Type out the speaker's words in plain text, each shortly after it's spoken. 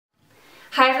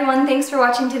everyone, thanks for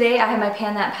watching today. I have my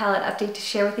Pan That palette update to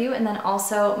share with you, and then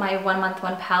also my 1 month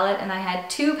 1 palette, and I had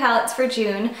 2 palettes for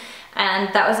June,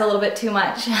 and that was a little bit too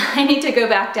much. I need to go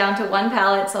back down to 1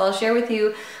 palette, so I'll share with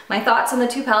you my thoughts on the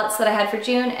 2 palettes that I had for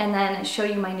June and then show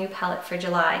you my new palette for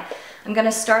July. I'm going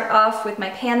to start off with my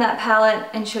Pan That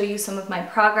palette and show you some of my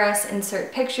progress,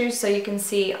 insert pictures so you can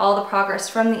see all the progress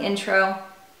from the intro.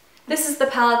 This is the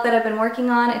palette that I've been working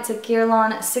on. It's a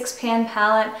Guerlain 6-pan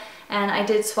palette, and I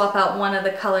did swap out one of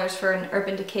the colors for an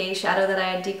Urban Decay shadow that I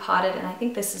had depotted, and I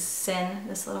think this is Sin,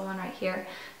 this little one right here.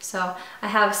 So I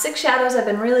have 6 shadows I've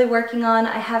been really working on.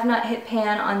 I have not hit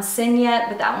pan on Sin yet,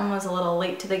 but that one was a little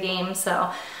late to the game, so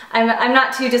I'm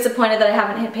not too disappointed that I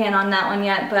haven't hit pan on that one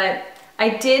yet, but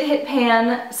I did hit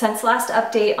pan since last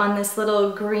update on this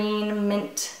little green,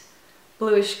 mint,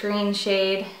 bluish green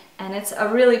shade, and it's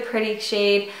a really pretty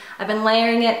shade. I've been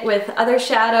layering it with other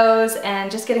shadows and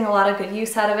just getting a lot of good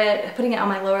use out of it, putting it on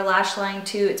my lower lash line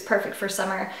too. It's perfect for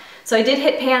summer. So I did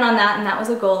hit pan on that, and that was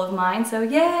a goal of mine, so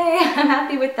yay, I'm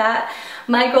happy with that.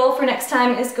 My goal for next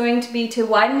time is going to be to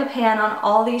widen the pan on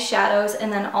all these shadows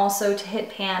and then also to hit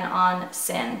pan on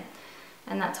Sin,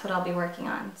 and that's what I'll be working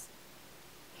on.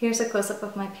 Here's a close-up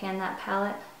of my Pan That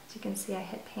palette. As you can see, I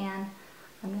hit pan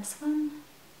on this one,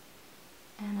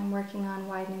 and I'm working on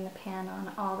widening the pan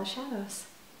on all the shadows.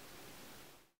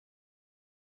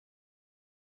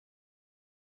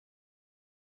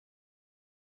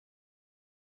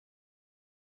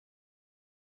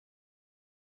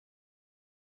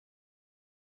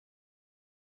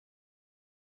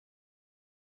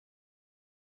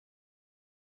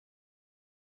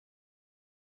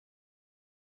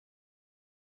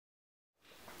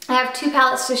 I have 2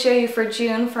 palettes to show you for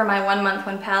June for my 1 month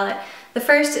 1 palette. The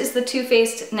first is the Too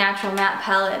Faced Natural Matte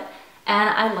palette, and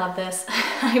I love this.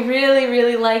 I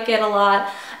really like it a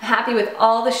lot. I'm happy with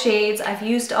all the shades. I've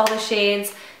used all the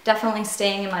shades, definitely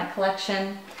staying in my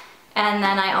collection. And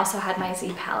then I also had my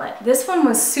Z palette. This one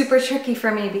was super tricky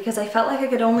for me because I felt like I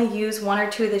could only use 1 or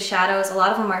 2 of the shadows. A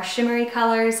lot of them are shimmery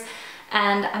colors,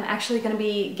 and I'm actually going to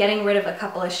be getting rid of a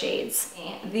couple of shades.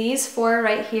 These 4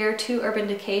 right here, 2 Urban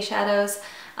Decay shadows,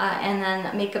 and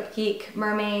then Makeup Geek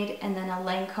Mermaid, and then a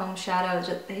Lancome shadow.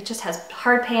 It just has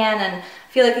hard pan, and I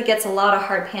feel like it gets a lot of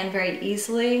hard pan very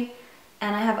easily.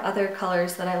 And I have other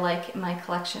colors that I like in my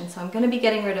collection, so I'm going to be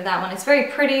getting rid of that one. It's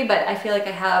very pretty, but I feel like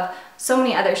I have so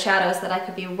many other shadows that I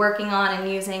could be working on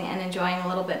and using and enjoying a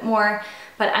little bit more.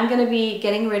 But I'm going to be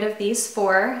getting rid of these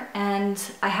 4, and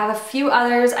I have a few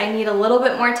others. I need a little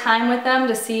bit more time with them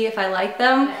to see if I like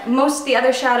them. Most of the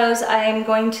other shadows I'm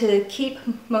going to keep,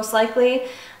 most likely.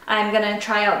 I'm going to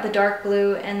try out the dark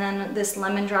blue and then this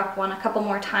lemon drop one a couple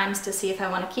more times to see if I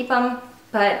want to keep them.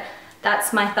 But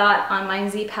that's my thought on my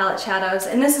Z palette shadows.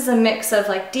 And this is a mix of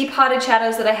like depotted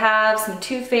shadows that I have, some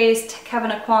Too Faced,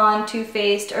 Kevyn Aucoin, Too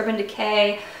Faced, Urban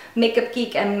Decay, Makeup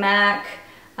Geek and MAC,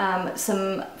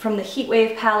 some from the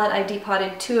Heatwave palette. I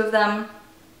depotted 2 of them.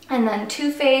 And then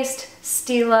Too Faced,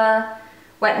 Stila,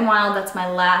 Wet n Wild, that's my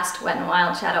last Wet n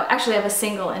Wild shadow. Actually, I have a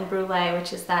single in Brulee,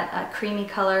 which is that creamy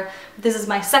color. This is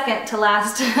my second to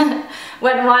last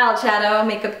Wet n Wild shadow,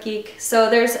 Makeup Geek.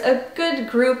 So there's a good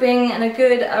grouping and a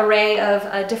good array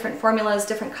of different formulas,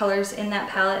 different colors in that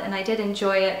palette, and I did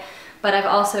enjoy it. But I've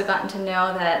also gotten to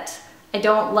know that I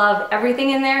don't love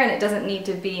everything in there, and it doesn't need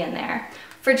to be in there.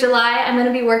 For July, I'm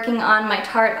going to be working on my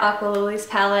Tarte Aqualillies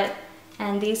Palette,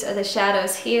 and these are the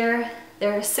shadows here.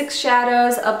 There are 6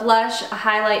 shadows, a blush, a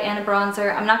highlight, and a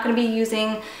bronzer. I'm not going to be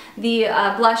using the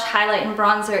blush, highlight, and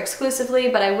bronzer exclusively,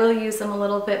 but I will use them a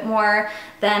little bit more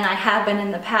than I have been in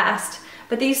the past.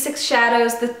 But these 6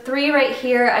 shadows, the 3 right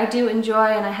here, I do enjoy,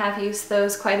 and I have used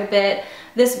those quite a bit.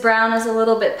 This brown is a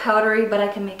little bit powdery, but I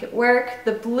can make it work.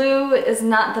 The blue is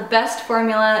not the best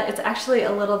formula. It's actually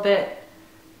a little bit,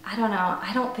 I don't know,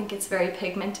 I don't think it's very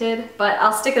pigmented, but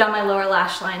I'll stick it on my lower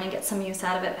lash line and get some use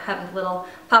out of it, have a little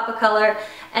pop of color.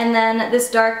 And then this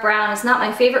dark brown is not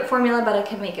my favorite formula, but I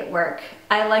can make it work.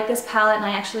 I like this palette, and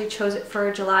I actually chose it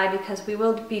for July because we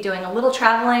will be doing a little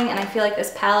traveling, and I feel like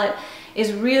this palette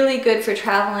is really good for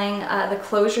traveling. The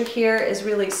closure here is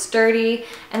really sturdy,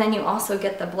 and then you also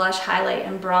get the blush, highlight,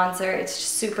 and bronzer. It's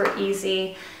just super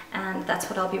easy. And that's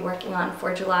what I'll be working on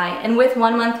for July. And with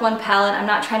 1 month 1 palette, I'm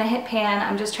not trying to hit pan,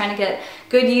 I'm just trying to get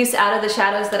good use out of the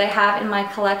shadows that I have in my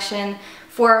collection.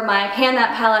 For my Pan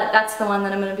That palette, that's the one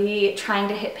that I'm going to be trying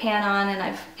to hit pan on, and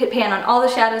I've hit pan on all the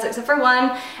shadows except for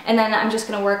 1, and then I'm just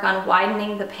going to work on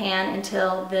widening the pan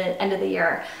until the end of the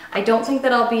year. I don't think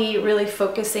that I'll be really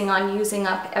focusing on using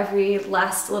up every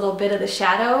last little bit of the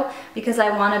shadow because I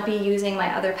want to be using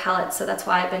my other palettes, so that's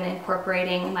why I've been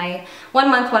incorporating my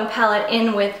 1 month 1 palette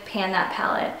in with Pan That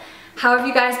palette. How have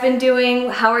you guys been doing?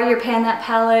 How are your Pan That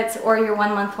palettes or your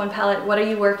 1 month 1 palette? What are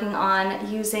you working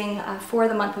on using for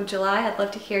the month of July? I'd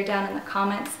love to hear down in the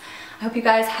comments. I hope you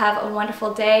guys have a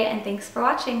wonderful day and thanks for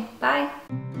watching. Bye.